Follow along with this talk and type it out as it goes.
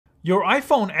Your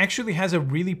iPhone actually has a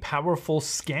really powerful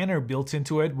scanner built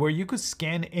into it where you could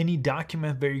scan any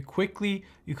document very quickly.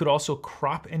 You could also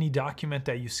crop any document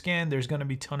that you scan. There's going to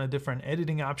be a ton of different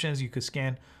editing options. You could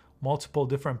scan multiple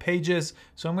different pages.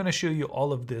 So I'm going to show you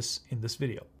all of this in this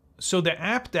video. So the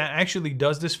app that actually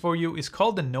does this for you is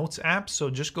called the Notes app.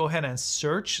 So just go ahead and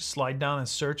search, slide down and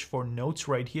search for Notes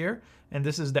right here. And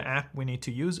this is the app we need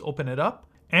to use. Open it up.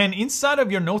 And inside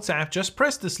of your Notes app, just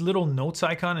press this little Notes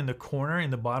icon in the corner,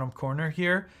 in the bottom corner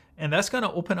here. And that's going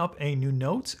to open up a new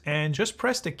note. And just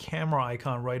press the camera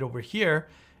icon right over here.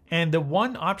 And the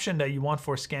one option that you want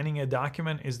for scanning a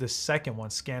document is the second one,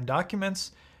 Scan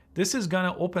Documents. This is going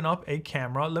to open up a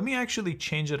camera. Let me actually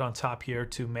change it on top here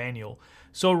to manual.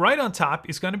 So right on top,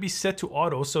 it's going to be set to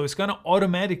auto. So it's going to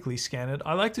automatically scan it.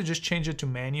 I like to just change it to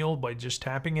manual by just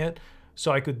tapping it,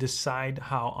 so I could decide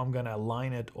how I'm going to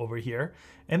align it over here.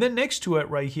 And then next to it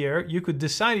right here, you could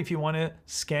decide if you want to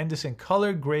scan this in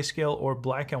color, grayscale, or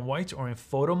black and white, or in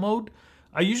photo mode.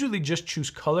 I usually just choose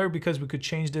color because we could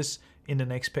change this in the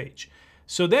next page.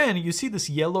 So then you see this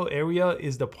yellow area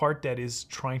is the part that is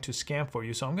trying to scan for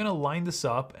you. So I'm going to line this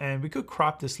up and we could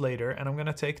crop this later, and I'm going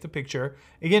to take the picture.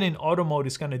 Again, in auto mode,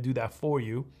 it's going to do that for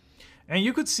you. And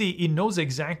you could see it knows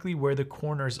exactly where the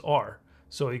corners are.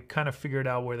 So it kind of figured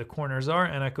out where the corners are,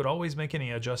 and I could always make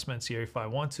any adjustments here if I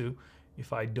want to,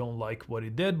 if I don't like what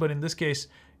it did. But in this case,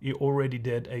 it already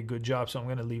did a good job. So I'm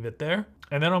going to leave it there.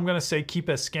 And then I'm going to say keep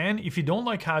as scan. If you don't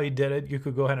like how it did it, you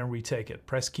could go ahead and retake it.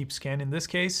 Press keep scan in this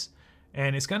case,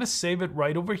 and it's going to save it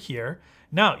right over here.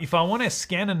 Now, if I want to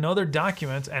scan another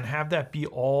document and have that be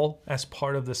all as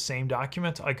part of the same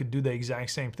document, I could do the exact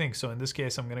same thing. So in this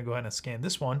case, I'm going to go ahead and scan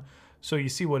this one. So you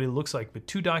see what it looks like with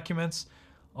two documents.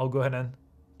 I'll go ahead and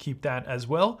keep that as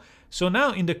well. So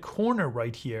now in the corner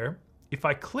right here, if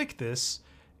I click this,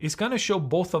 it's going to show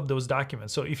both of those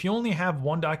documents. So if you only have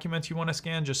one document you want to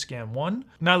scan, just scan one.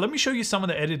 Now let me show you some of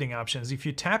the editing options. If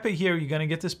you tap it here, you're going to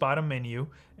get this bottom menu.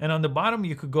 And on the bottom,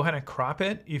 you could go ahead and crop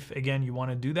it if, again, you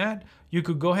want to do that. You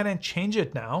could go ahead and change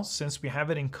it now. Since we have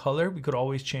it in color, we could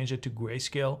always change it to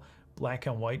grayscale, black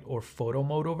and white, or photo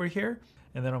mode over here.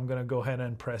 And then I'm going to go ahead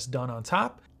and press done on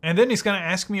top. And then it's going to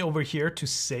ask me over here to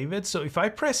save it. So if I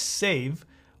press save,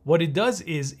 what it does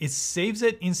is it saves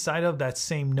it inside of that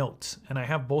same note. And I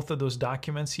have both of those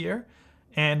documents here.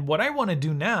 And what I want to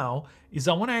do now is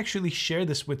I want to actually share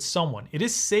this with someone. It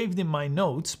is saved in my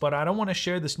notes, but I don't want to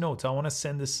share this notes. I want to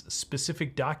send this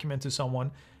specific document to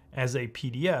someone as a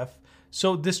PDF.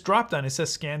 So this dropdown, it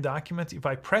says scan document. If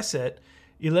I press it,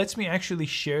 it lets me actually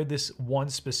share this one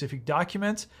specific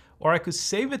document, or I could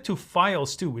save it to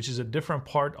files too, which is a different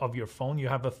part of your phone. You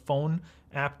have a phone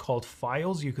app called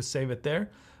Files. You could save it there.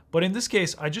 But in this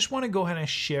case, I just want to go ahead and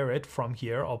share it from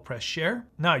here. I'll press share.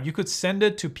 Now you could send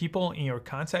it to people in your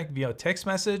contact via text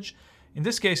message. In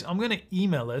this case, I'm going to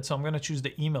email it. So I'm going to choose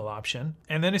the email option,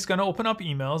 and then it's going to open up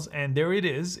emails, and there it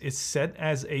is. It's set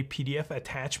as a PDF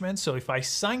attachment. So if I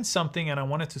sign something and I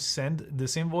wanted to send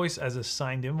this invoice as a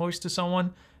signed invoice to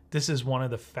someone, this is one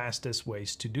of the fastest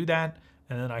ways to do that.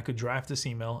 And then I could draft this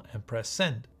email and press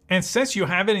send. And since you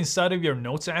have it inside of your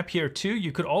Notes app here too,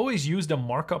 you could always use the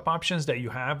markup options that you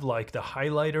have, like the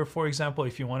highlighter, for example,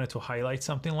 if you wanted to highlight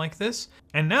something like this.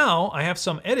 And now I have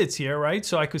some edits here, right?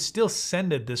 So I could still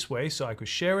send it this way, so I could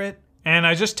share it. And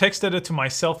I just texted it to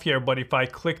myself here, but if I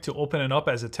click to open it up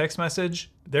as a text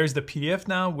message, there's the PDF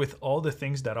now with all the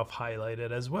things that I've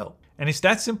highlighted as well. And it's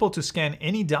that simple to scan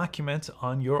any document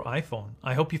on your iPhone.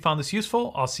 I hope you found this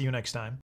useful. I'll see you next time.